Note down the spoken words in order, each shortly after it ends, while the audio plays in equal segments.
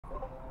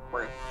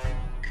Right.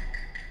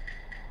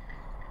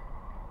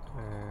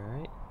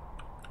 Alright.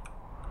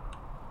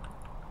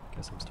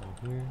 Guess I'm starting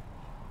here.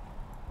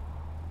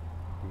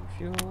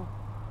 Refuel.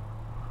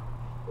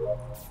 Go,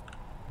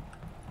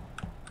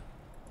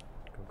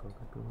 go,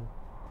 go, go.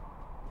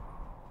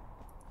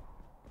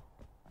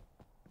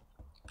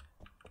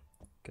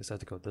 Guess I have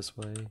to go this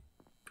way.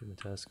 Do the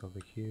task over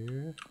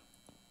here.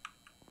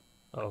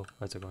 Uh oh,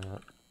 lights are going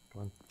out.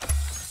 Come on.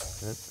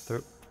 And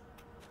through.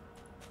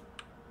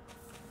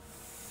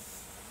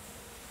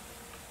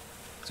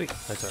 Sweet,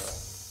 lights are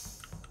out.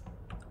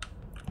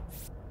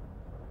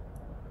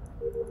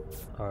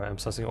 Alright, I'm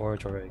sussing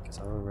orange already because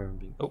I don't remember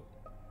being. Oh!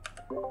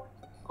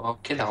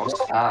 Okay, that was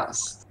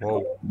fast.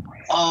 Whoa.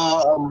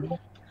 I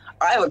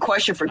have a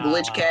question for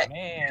GlitchiCat.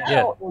 Yeah.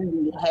 How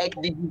in the heck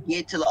did you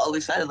get to the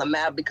other side of the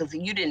map? Because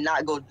you did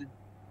not go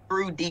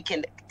through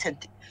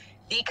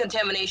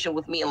decontamination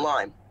with me and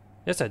Lime.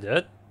 Yes, I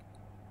did.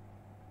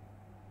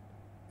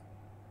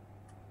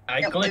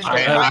 I glitched.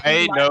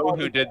 I know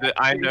who did the.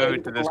 I know who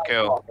did this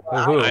kill.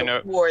 Who? I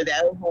know. Or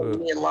that was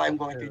me and Lime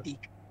going through dec.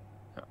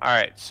 All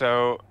right,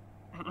 so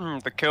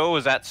the kill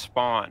was at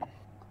spawn,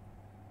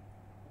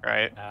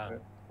 right?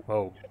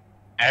 Whoa.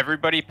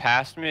 Everybody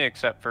passed me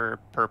except for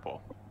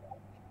purple.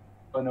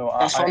 Oh no,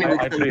 That's funny I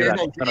because pre-ran.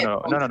 there's No,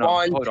 no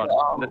hold on.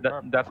 spawn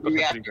That's because I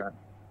reactor.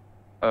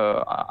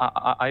 pre-ran.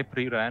 I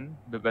pre-ran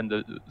when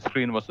the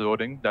screen was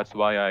loading. That's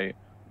why I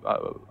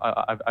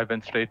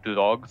went straight to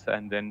logs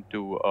and then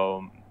to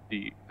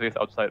the place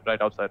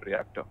right outside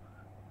reactor.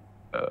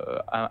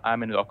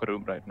 I'm in the locker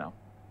room right now.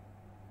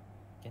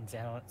 Can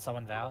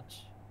someone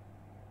vouch?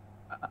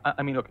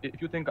 I mean, look,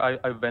 if you think I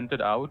vented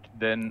out,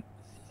 then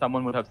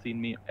someone would have seen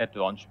me at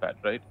launchpad,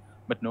 right?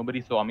 But nobody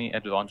saw me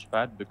at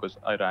launchpad because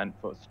I ran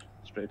first,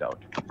 straight out.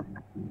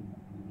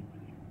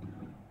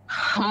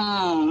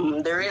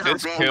 There is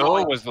This a vent kill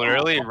going was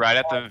literally right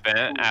at the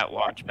vent at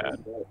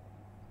launchpad.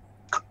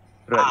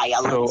 Right.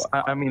 So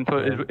yeah, I mean, so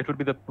it would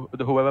be the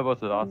whoever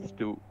was last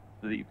to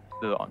leave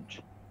the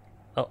launch.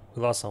 Oh,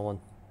 we lost someone.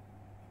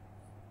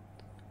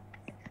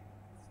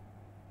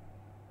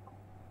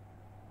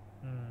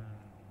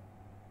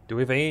 Do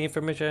we have any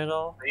information at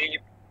all?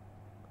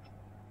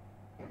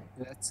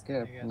 Let's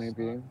skip, I guess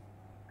maybe.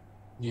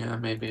 Yeah,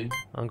 maybe.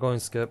 I'm going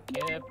skip.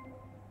 Yep.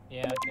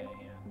 Yeah, okay,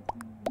 yeah.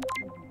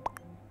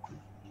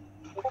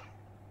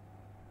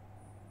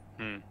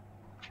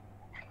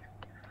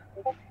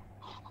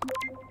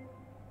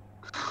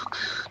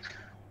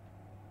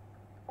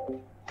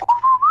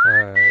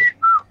 Alright.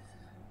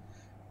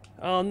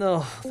 Oh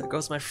no, there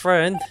goes my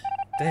friend.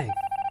 Dang.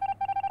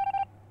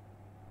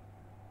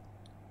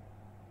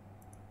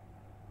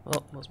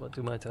 Oh, must well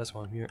do my test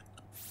while I'm here.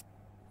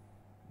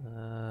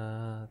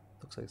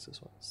 Looks like it's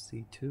this one.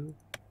 C2.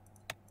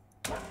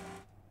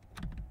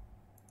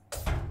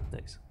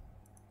 Nice.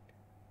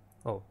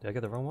 Oh, did I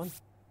get the wrong one?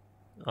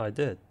 Oh, I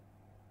did.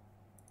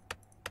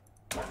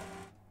 There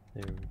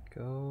we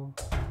go.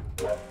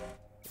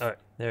 Alright,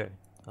 there.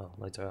 Oh,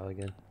 lights are out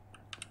again.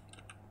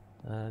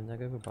 I'm not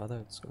gonna bother.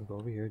 I'm just gonna go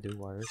over here, do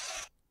wires.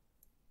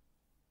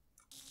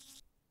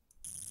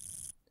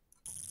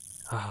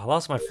 I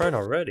lost my friend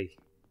already.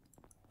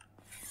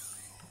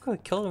 I could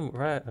have killed him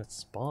right at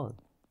spawn.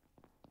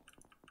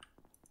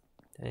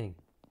 Dang.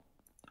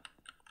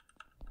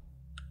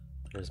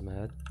 There's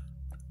Mad.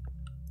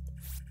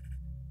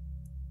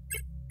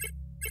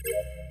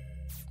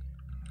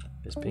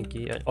 There's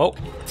Pinky. Oh!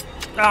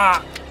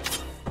 Ah!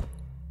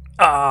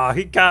 Ah!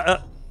 He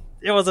got.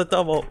 It was a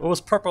double. It was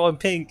purple and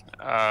pink.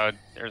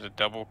 There's a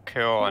double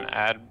kill on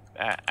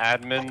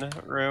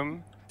admin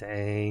room.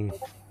 Dang.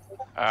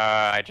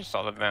 I just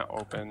saw the vent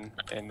open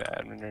in the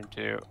admin room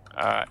too.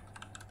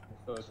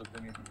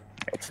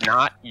 It's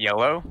not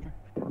yellow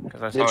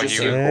because I saw Did you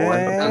see you. who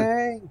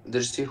went? Did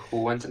you see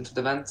who went into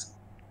the vent?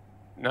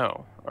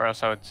 No, or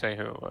else I would say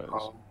who it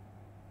was.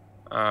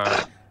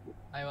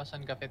 I was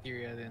on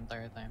cafeteria the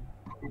entire time.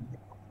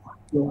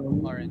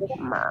 Orange.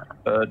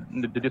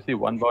 Did you see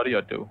one body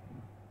or two?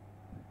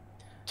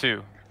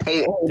 Two.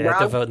 Hey, They have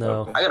to Brown, vote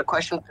no. I got a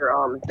question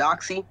for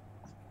Doxy.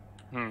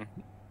 Hmm.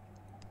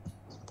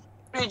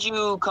 Where did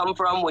you come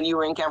from when you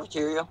were in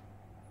cafeteria?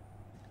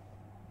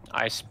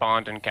 I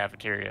spawned in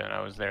cafeteria and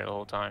I was there the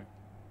whole time.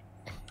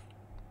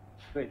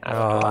 Wait, After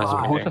the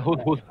last meeting.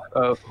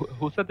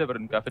 who said they were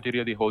in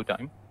cafeteria the whole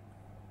time?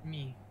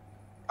 Me.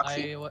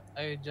 Doxy.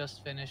 I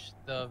just finished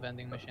the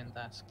vending machine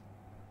task.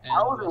 And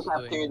I was in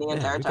cafeteria the Man,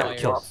 entire we time. got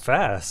killed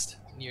fast.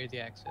 near the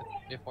exit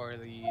before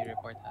the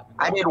report happened.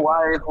 I did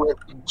wires with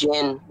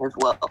Jen as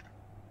well.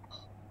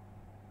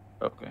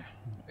 Okay.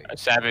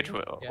 Savage,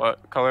 Yeah.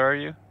 what color are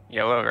you?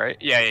 Yellow, right?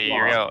 Yeah,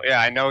 you're yellow. Yeah,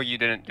 I know you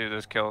didn't do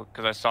this kill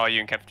because I saw you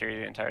in cafeteria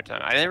the entire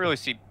time. I didn't really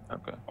see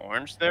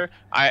orange there.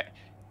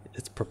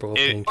 It's purple. I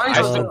Pink.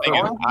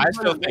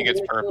 still think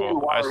it's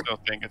purple. I still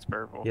think it's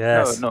purple.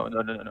 Yes. No.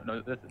 For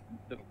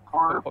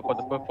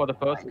the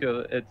first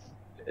kill,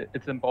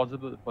 it's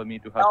impossible for me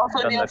to have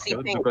done that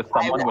kill because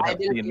someone would have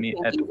seen me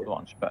at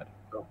launchpad.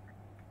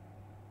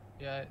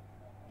 Yeah,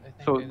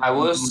 think So I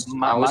was in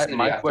my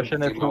reactor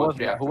question is, team, who I was was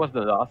reactor. who was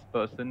the last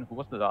person? Who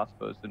was the last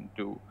person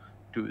to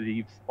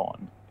leave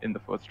spawn in the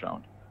first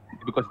round?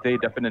 Because they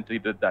definitely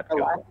did that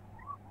kill.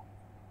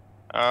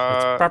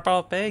 It's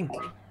purple pink.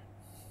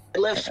 I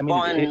left I mean,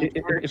 spawn.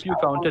 if you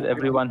counted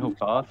everyone who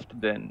passed,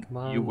 then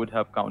Come you on. would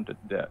have counted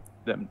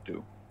them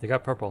too. They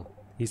got purple.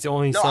 He's the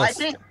only No, I sus.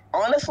 think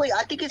honestly,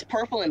 I think it's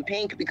purple and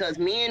pink because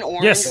me and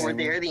Orange Yes. were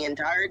there the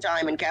entire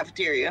time in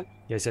cafeteria.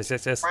 Yes.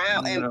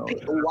 Brown and No.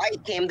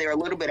 White came there a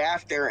little bit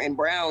after, and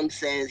Brown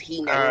says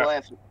he never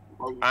left.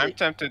 I'm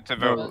tempted to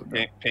vote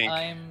No. pink.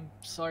 I'm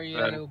sorry,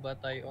 Red. Yellow, but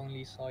I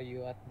only saw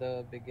you at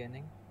the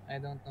beginning. I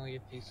don't know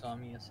if you saw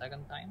me a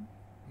second time.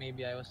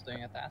 Maybe I was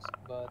doing a task,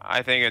 but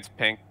I think it's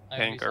pink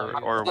I only saw you.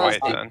 or No, white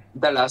see, then.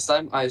 the last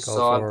time I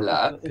saw for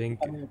black. pink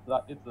I mean, it's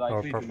likely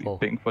to be purple.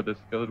 pink for this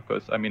kill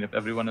because I mean, if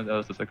everyone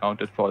else is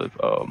accounted for,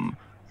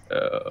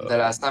 The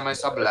last time I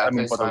saw black, I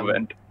mean, for saw the him.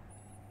 vent.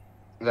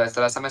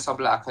 The last time I saw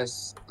black,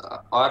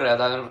 or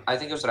red. I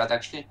think it was red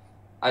actually.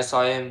 I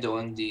saw him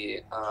doing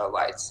the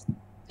lights.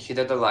 He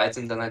did the lights,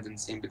 and then I didn't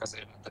see him because I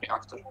left the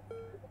reactor.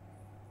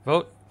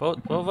 Vote.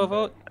 Okay,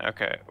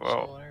 So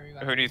well, what are we who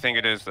gonna do you think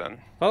it is then?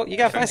 Vote. You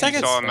got 5 Since you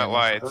seconds. saw him at I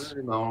lights.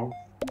 don't know.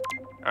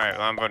 Alright,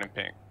 well, I'm voting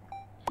pink.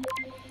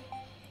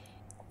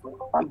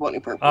 I'm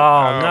voting purple.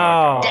 Oh, my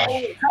no. gosh.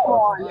 Dang, come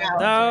on now.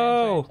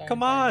 No. Sorry, Come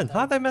sorry, on. sorry.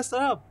 How'd they mess it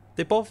up?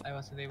 They both. I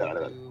wasn't able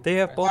to. They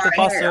have press- both All right,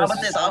 here, how imposters.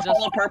 about this? I'll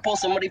follow purple.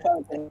 Somebody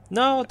follow pink.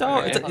 No,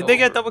 don't. Okay. They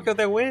get double kill.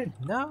 They win.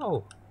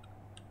 No.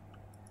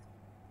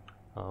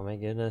 Oh my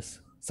goodness.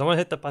 Someone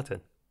hit the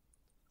button.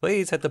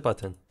 Please hit the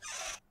button.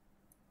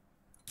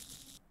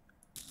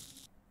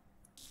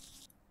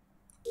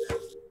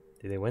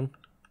 Did they win?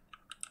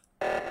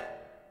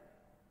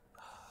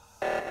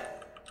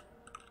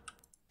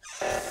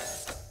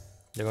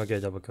 They're gonna get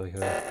a double kill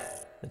here.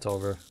 It's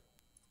over.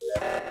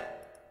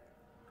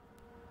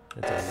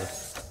 It's over.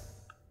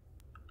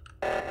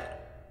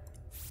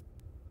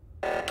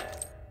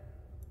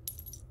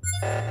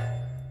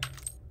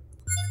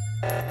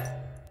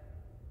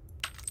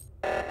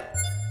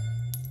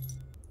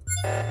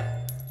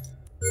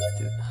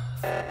 Dude.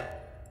 I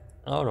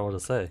don't know what to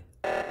say.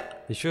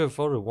 They should have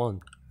voted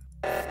one.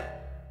 9,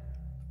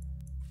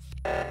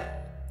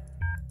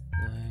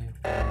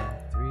 4,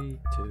 3,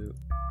 2.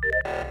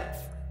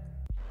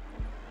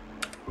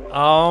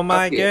 Oh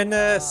my Okay.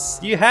 goodness!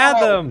 You had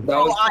them! That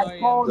was I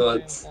told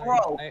good. you,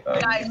 bro.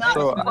 Guys, not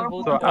So- the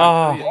purple. so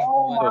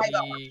Oh. my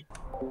the-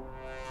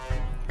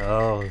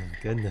 Oh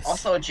goodness.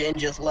 Also, Jen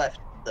just left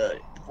the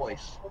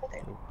voice.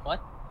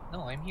 What?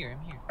 No, I'm here. I'm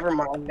here. Never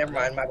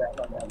mind. My bad.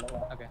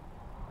 Okay.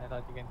 I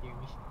thought you can hear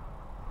me.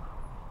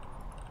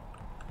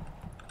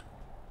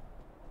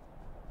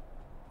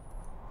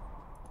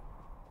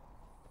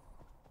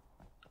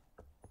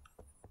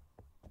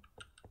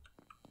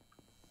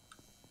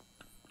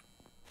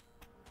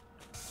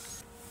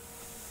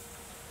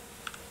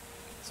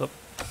 So,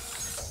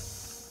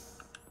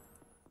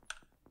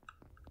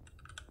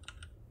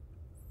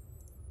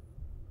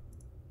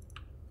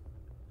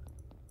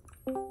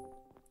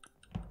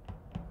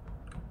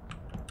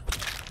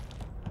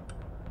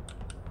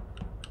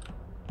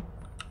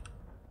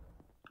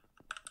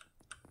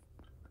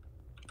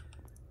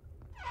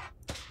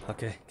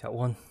 okay, got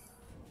one.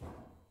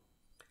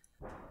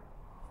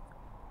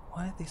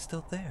 Why are they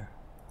still there?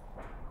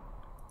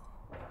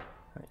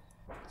 Alright,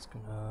 it's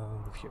gonna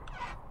move here.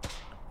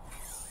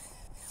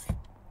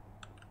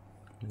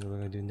 We're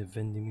gonna do the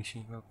vending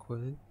machine real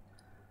quick.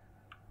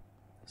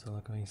 So I'm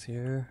going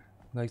here.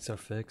 Lights are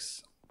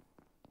fixed.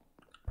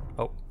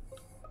 Oh,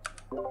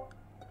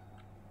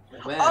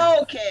 Man.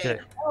 Okay.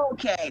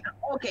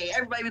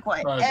 Everybody be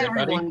quiet. Oh, is it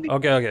Everyone be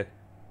okay.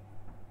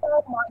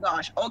 Oh my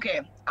gosh.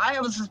 Okay. I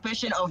have a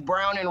suspicion of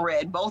brown and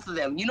red, both of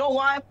them. You know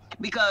why?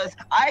 Because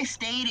I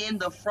stayed in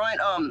the front,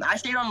 I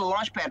stayed on the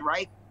launch pad,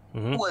 right?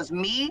 Mm-hmm. It was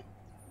me.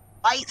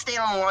 White stayed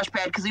on the launch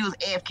pad because he was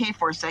AFK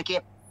for a second.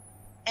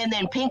 And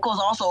then Pink was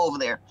also over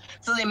there.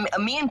 So then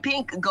me and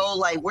Pink go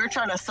like we're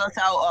trying to suss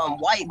out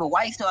White, but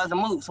White still hasn't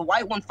moved. So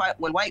White when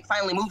White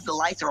finally moves, the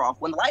lights are off.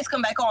 When the lights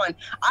come back on,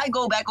 I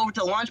go back over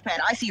to the launch pad.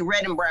 I see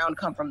red and brown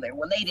come from there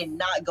when they did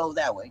not go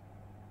that way.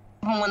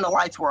 Even when the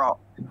lights were off,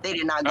 they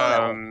did not go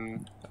that way.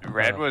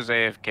 Red was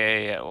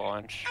AFK at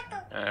launch,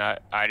 and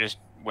I just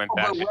went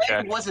back But to red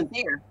check. wasn't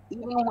there.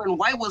 Even when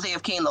White was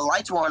AFK and the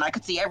lights were on, I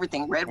could see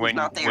everything. Red was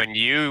not there. When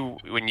you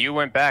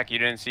went back, you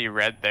didn't see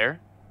red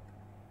there.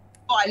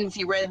 Oh, I didn't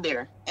see red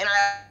there, and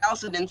I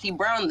also didn't see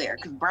brown there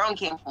because brown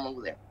came from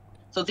over there.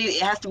 So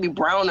it has to be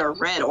brown or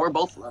red or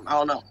both of them. I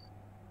don't know.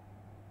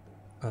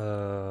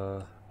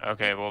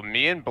 Okay, well,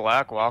 me and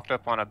Black walked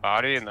up on a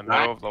body in the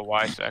middle of the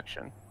Y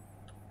section.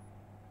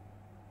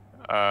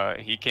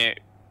 He can't,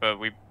 but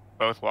we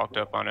both walked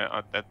up on it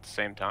at the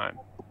same time.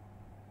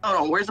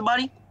 Hold on, where's the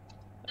body?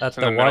 At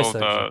In the the Y middle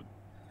of section.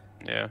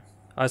 Yeah.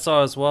 I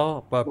saw as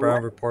well, but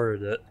Brown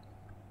reported it.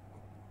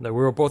 Like we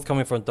were both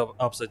coming from the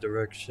opposite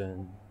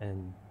direction,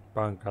 and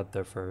Brown got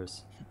there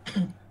first.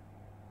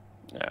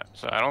 Yeah,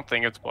 so I don't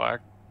think it's Black.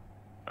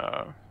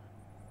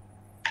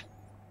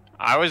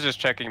 I was just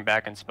checking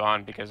back and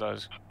spawn because I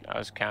was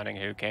counting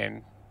who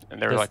came,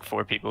 and there were like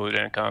 4 people who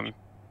didn't come,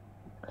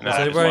 and then,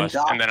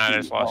 I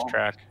just lost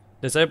track.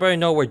 Does everybody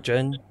know where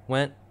Jen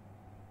went?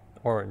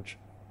 Orange.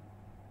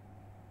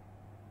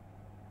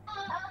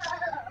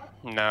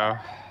 No.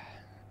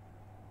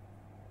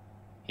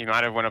 He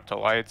might have went up to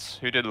lights.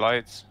 Who did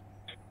lights?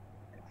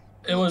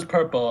 It was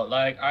purple.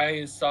 Like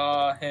I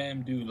saw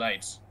him do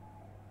lights.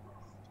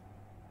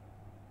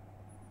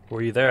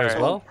 Were you there as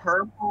well?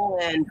 Purple,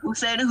 and who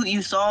said who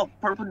you saw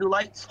purple do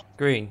lights?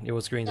 Green. It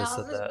was Green that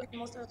said that.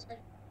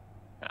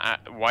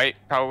 White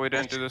probably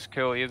didn't do this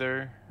kill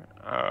either.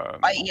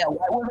 Yeah,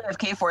 White was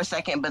AFK for a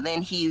second, but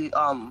then he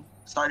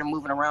started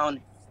moving around.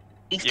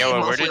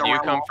 Yellow, where did you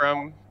come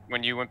from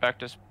when you went back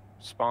to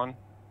spawn?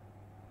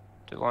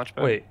 To the launch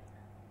pad? Wait.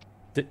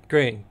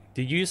 Green,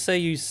 did you say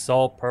you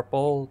saw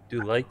purple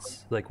do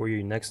lights? Like, were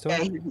you next to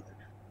him?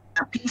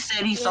 Yeah, Peace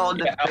said he saw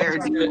Despair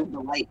do the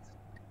lights.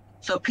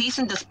 So Peace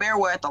and Despair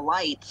were at the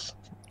lights.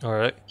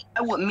 Alright.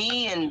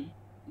 Me and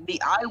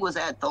I was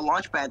at the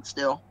launch pad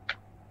still.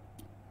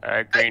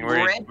 Alright, Green,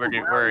 where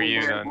are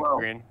you then,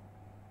 Green?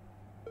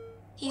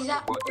 He's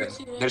at the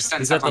left.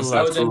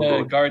 I was in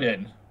the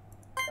garden.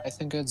 I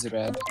think it's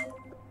red.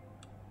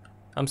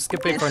 I'm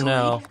skipping for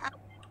now.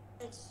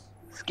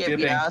 Skip,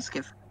 yeah, I'll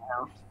skip for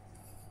now.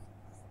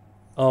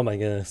 Oh my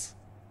goodness.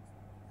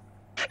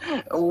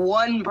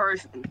 One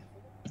person.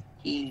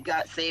 He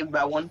got saved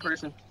by one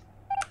person.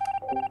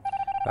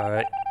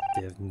 Alright.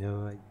 They have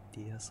no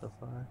idea so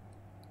far.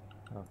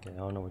 Okay, I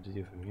don't know what to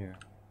do from here.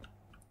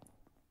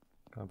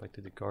 Going back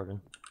to the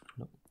garden.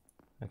 Nope.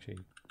 Actually,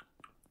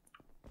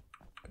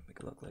 gonna make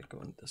it look like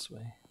going this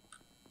way.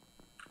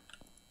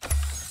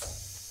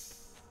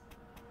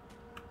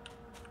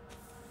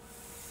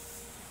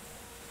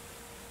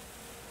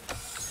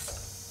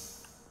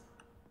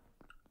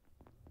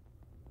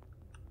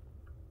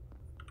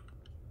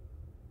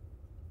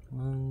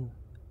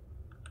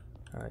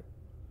 Alright.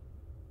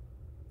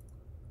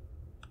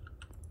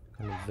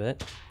 Gonna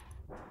vet.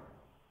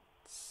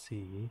 Let's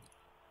see.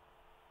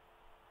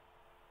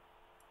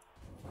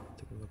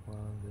 Take a look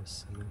on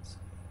this.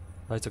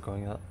 Lights are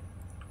going up.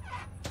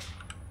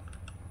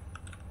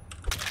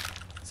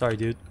 Sorry,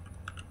 dude.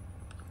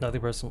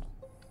 Nothing personal.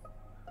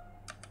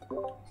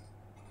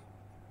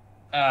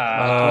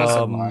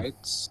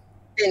 Lights.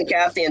 Didn't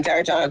cast the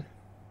entire time.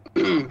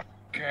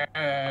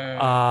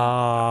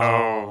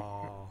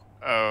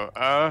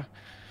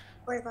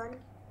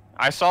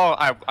 I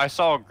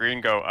saw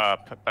Green go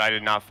up, but I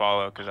did not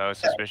follow because I was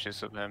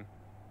suspicious of him.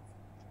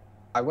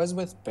 I was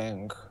with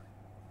Pink,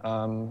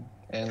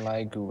 in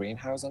like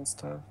greenhouse and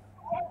stuff.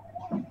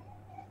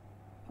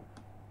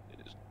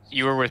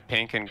 You were with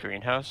Pink in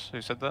greenhouse?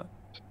 Who said that?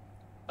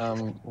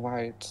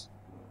 White.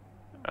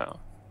 Oh.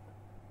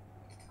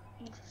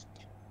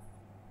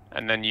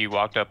 And then you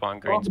walked up on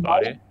Green's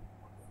body?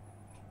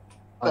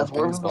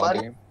 Pink's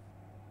body.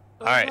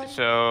 Alright,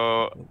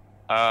 so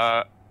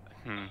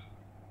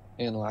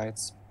In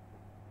lights.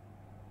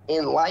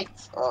 In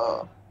lights?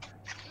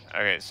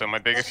 Okay, so my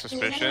biggest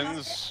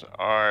suspicions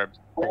are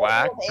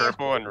black,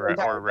 purple, and red.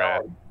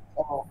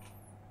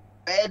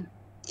 Red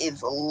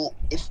is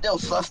still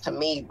sus to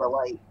me, but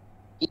like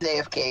he's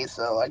AFK,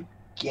 so I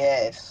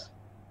guess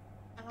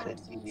could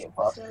be the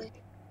imposter.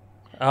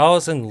 I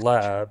was in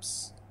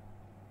labs.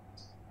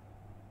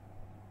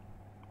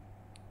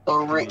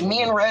 So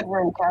me and Red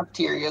were in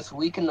cafeteria, so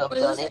we couldn't have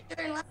done it.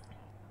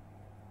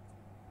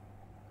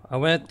 I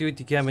went through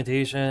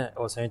decapitation. I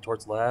was heading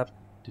towards lab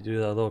to do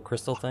that little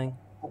crystal thing.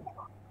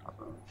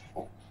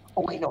 Oh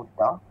wait, no,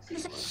 dog.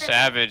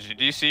 Savage, did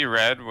you see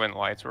red when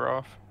lights were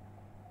off?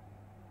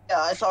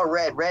 Yeah, I saw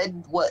Red.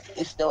 Red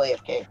is still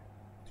AFK.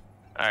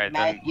 Alright,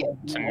 then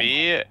to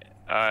me,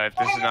 if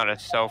this is not a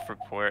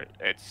self-report,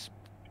 it's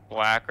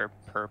black or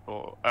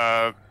purple.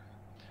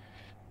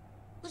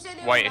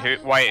 White, who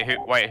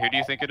do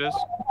you think it is?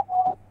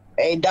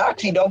 Hey,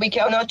 Doxy, don't be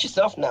counting out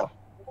yourself now.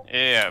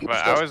 Yeah, but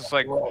I was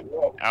like,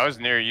 I was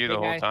near you the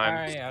whole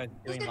time. Sorry, I was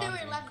doing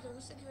laundry.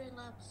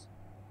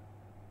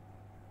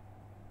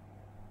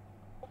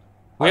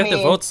 We have to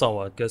vote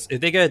someone, because if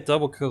they get a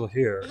double kill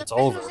here, it's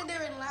over.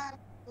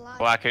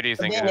 Black, who do you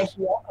think it is?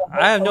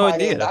 I have no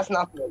idea. That's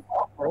not the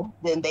imposter.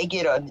 Then they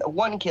get a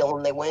 1 kill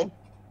and they win.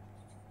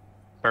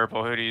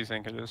 Purple, who do you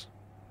think it is?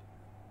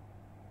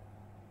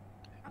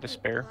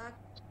 Despair?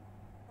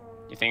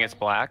 You think it's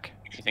black?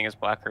 You think it's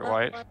black or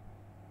white?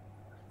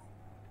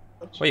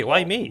 Wait,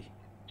 why me?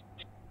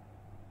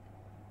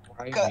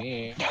 Why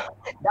me?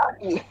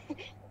 Not me.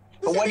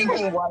 But what do you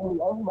mean, why me?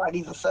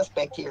 Everybody's a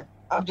suspect here.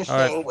 I'm just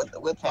saying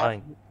what's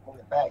happening in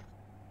the back.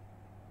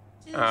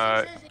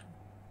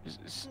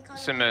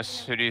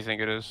 Simus, who do you think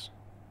it is?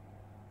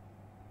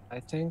 I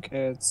think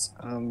it's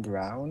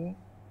brown.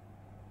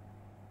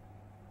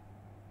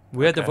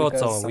 We have to vote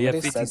Because someone. We have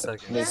somebody 15 said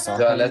seconds. they saw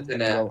Yeah, him let it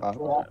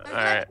blow up.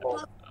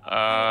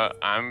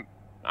 Alright.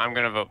 I'm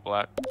gonna vote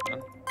black.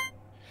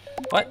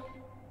 What?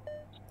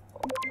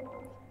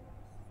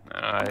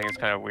 I think it's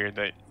kind of weird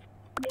that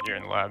you're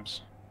in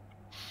labs.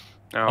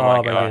 Oh, Oh my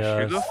my gosh.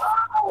 Who the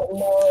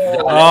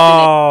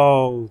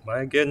Oh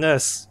my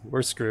goodness,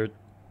 we're screwed.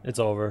 It's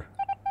over.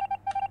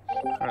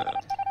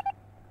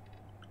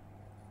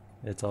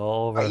 It's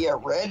all over. Yeah,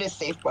 Red is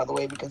safe by the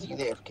way because he's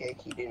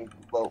AFK. He didn't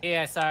vote.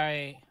 Yeah,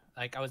 sorry.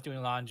 Like, I was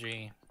doing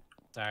laundry.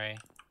 Sorry.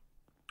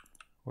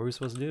 What are we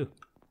supposed to do?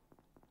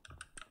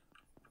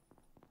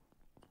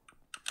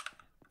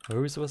 What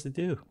are we supposed to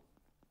do?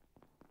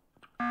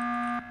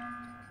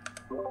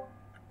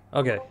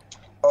 Okay.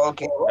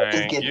 Okay, let's just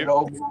Thank get you. it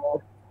over.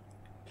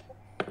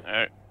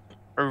 Alright.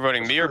 Are we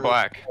voting me or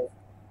black?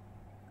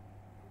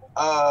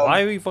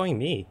 Why are you voting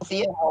me?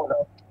 See, hold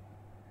on.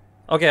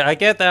 Okay, I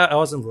get that I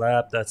was in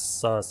lab, that's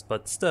sus,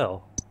 but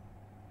still.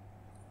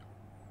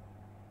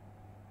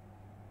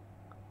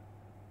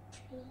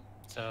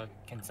 So,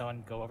 can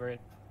someone go over it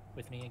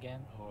with me again,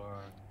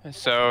 or?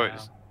 So,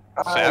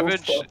 No?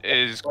 Savage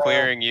is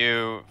clearing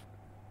you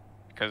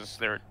because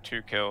there are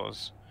 2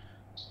 kills.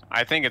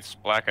 I think it's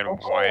black and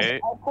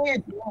white. I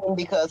cleared Demon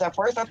because at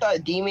first I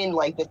thought Demon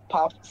like just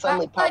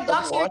suddenly popped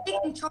up.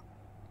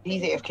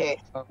 He's AFK.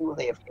 He was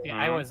AFK. Yeah,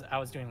 I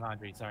was doing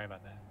laundry. Sorry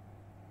about that.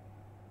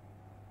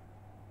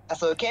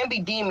 So it can't be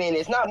Demon.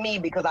 It's not me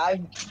because I've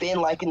been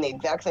like in the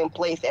exact same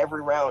place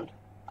every round.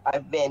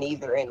 I've been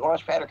either in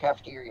Launchpad or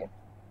cafeteria.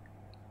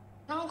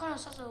 Now I'm kind of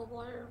such a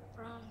water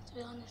brown, to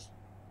be honest.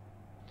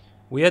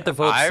 We had to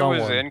vote someone.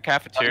 I was in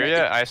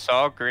cafeteria. I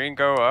saw green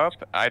go up.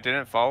 I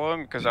didn't follow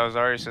him because I was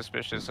already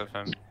suspicious of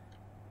him.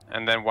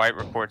 And then white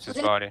reports his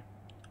body.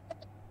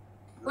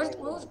 What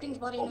was green's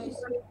body noise?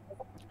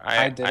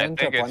 I didn't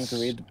think report it's.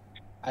 green.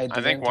 I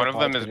think one of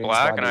them is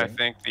black, and I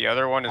think the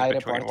other one is I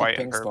between reported white and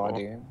Pink's purple.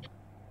 body.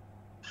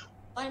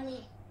 Why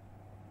me?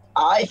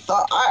 I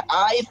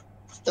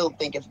still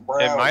think it's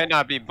brown. It might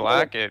not be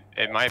black. It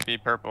might be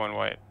purple and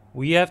white.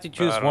 We have to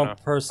choose I don't one know.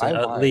 person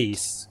I at might.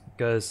 least,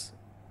 because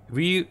if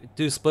we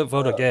do split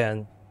vote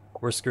again,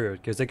 we're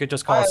screwed, because they could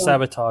just call it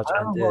sabotage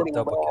and do voting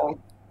double brown.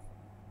 kill.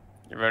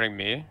 You're voting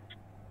me?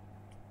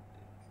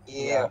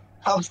 Yeah.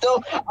 I'm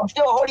still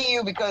holding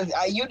you because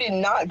you did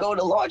not go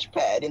to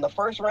Launchpad in the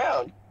first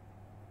round.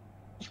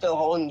 I'm still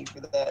holding you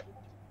for that.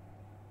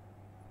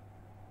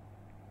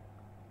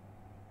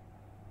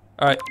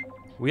 Alright,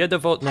 we had to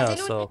vote now,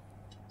 so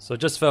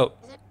just vote.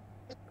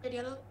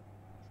 Yellow?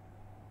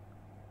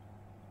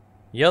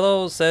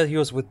 Yellow said he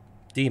was with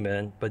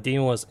Demon, but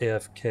Demon was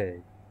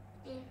AFK.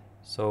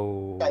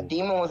 So... Yeah,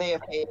 Demon was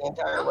AFK the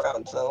entire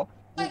round, so...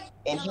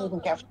 And he was in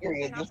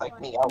cafeteria just like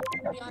me. I was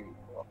in cafeteria.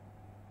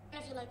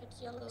 I feel like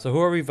it's yellow. So who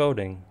are we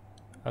voting?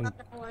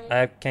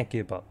 I can't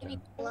keep up.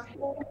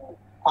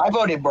 I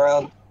voted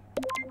brown.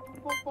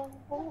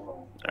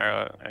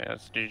 Alright,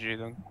 that's GG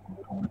then.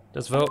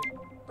 Just vote.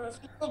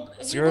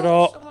 If Screw you it vote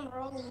all. someone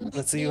wrong,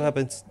 Let's see what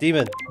happens.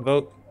 Demon,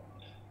 vote.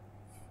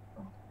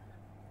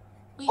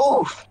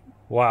 Oof.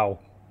 Wow.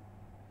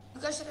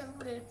 You guys should have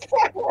voted.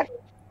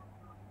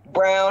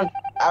 Brown.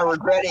 I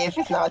regret it if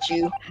it's not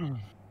you.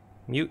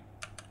 Mute.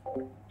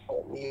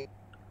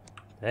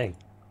 Dang.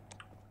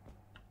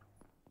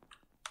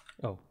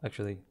 Oh,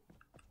 actually.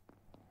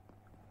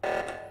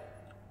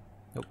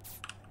 Nope.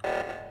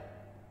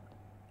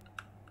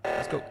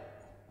 Let's go.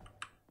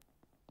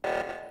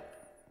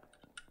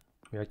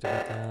 Reactor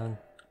went down.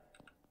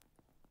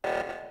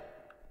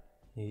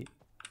 Hey.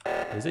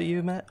 Is it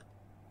you, Matt?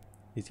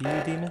 Is it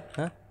you, Demon?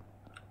 Huh?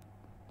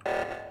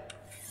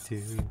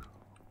 2,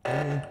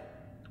 1.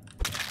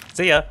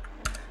 See ya!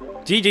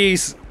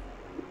 GG's!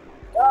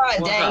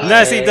 God dang it.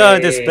 Nicely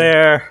done,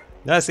 Despair!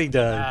 Nicely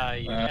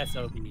done. You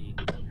SOB.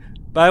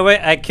 By the way,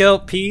 I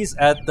killed Peas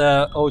at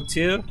the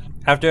O2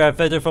 after I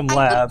fed it from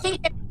lab.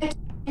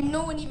 And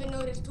no one even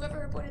noticed. Whoever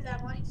reported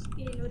that body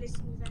didn't notice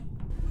me then.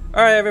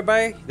 Alright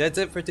everybody, that's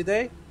it for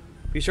today.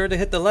 Be sure to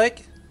hit the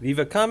like, leave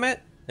a comment,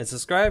 and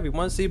subscribe if you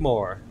want to see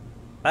more.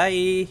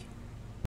 Bye!